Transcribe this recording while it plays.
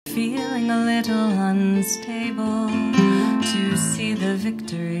feeling a little unstable, to see the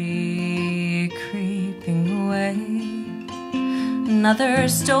victory creeping away. Another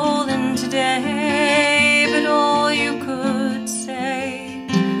stolen today, but all you could say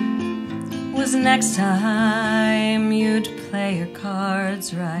was next time you'd play your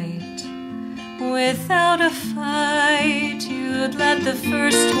cards right. Without a fight, you'd let the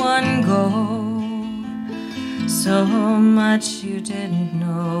first one go. So much you didn't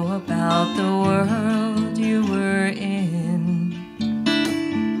know about the world you were in.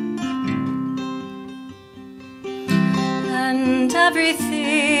 And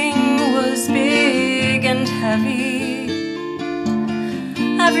everything was big and heavy.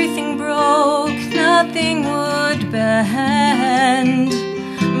 Everything broke, nothing would bend.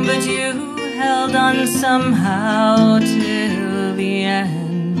 But you held on somehow till the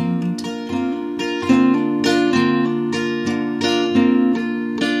end.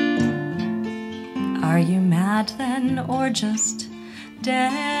 Are you mad then, or just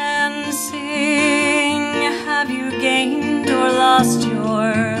dancing? Have you gained or lost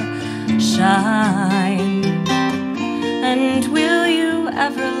your shine? And will you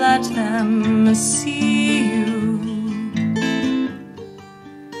ever let them see you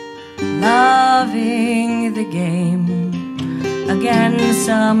loving the game again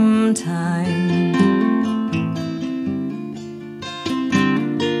sometime?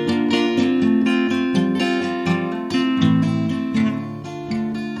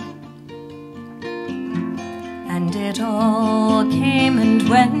 And it all came and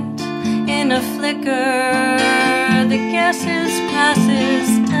went in a flicker. The guesses,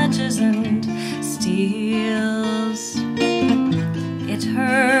 passes, touches and steals. It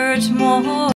hurt more